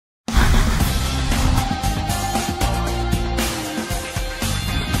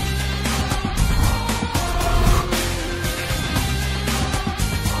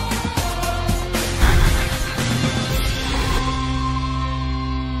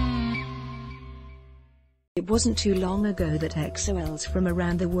It wasn't too long ago that EXO-Ls from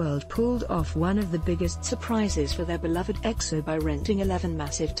around the world pulled off one of the biggest surprises for their beloved EXO by renting 11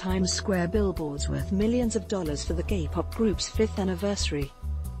 massive Times Square billboards worth millions of dollars for the K-pop group's 5th anniversary.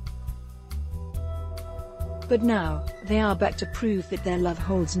 But now, they are back to prove that their love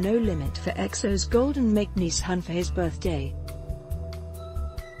holds no limit for EXO's golden Maknae Sehun for his birthday.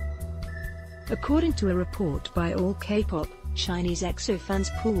 According to a report by All K-pop, Chinese EXO fans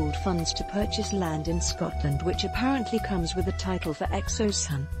pooled funds to purchase land in Scotland, which apparently comes with a title for EXO's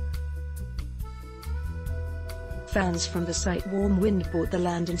son. Fans from the site Warm Wind bought the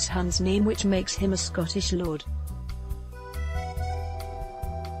land in Sehun's name, which makes him a Scottish lord.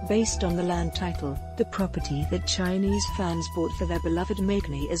 Based on the land title, the property that Chinese fans bought for their beloved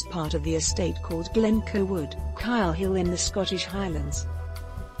Maknae is part of the estate called Glencoe Wood, Kyle Hill in the Scottish Highlands.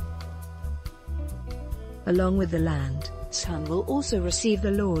 Along with the land, Sehun will also receive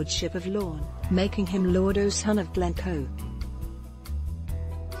the Lordship of Lorne, making him Lord Sehun of Glencoe.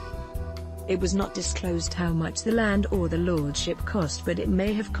 It was not disclosed how much the land or the lordship cost, but it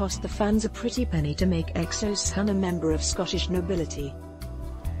may have cost the fans a pretty penny to make EXO's Sehun a member of Scottish nobility.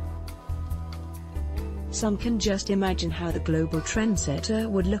 Some can just imagine how the global trendsetter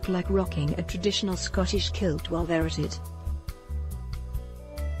would look like rocking a traditional Scottish kilt while they're at it.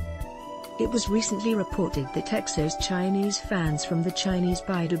 It was recently reported that EXO's Chinese fans from the Chinese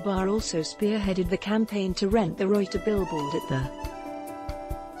Baidu Bar also spearheaded the campaign to rent the Reuters billboard at the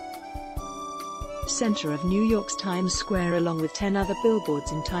center of New York's Times Square, along with 10 other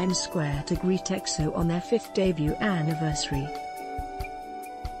billboards in Times Square, to greet EXO on their 5th debut anniversary.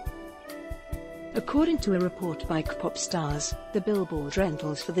 According to a report by K-pop stars, the billboard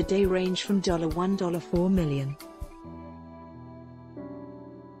rentals for the day range from $1 to $4 million.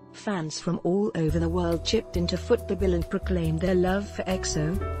 Fans from all over the world chipped in to foot the bill and proclaimed their love for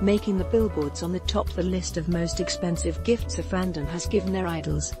EXO, making the billboards on the top the list of most expensive gifts a fandom has given their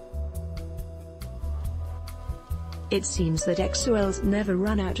idols. It seems that EXO-Ls never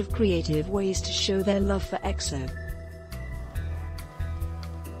run out of creative ways to show their love for EXO.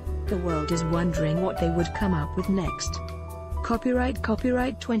 The world is wondering what they would come up with next. Copyright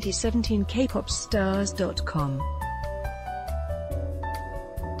 2017 kpopstars.com.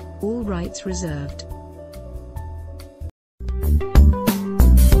 All rights reserved.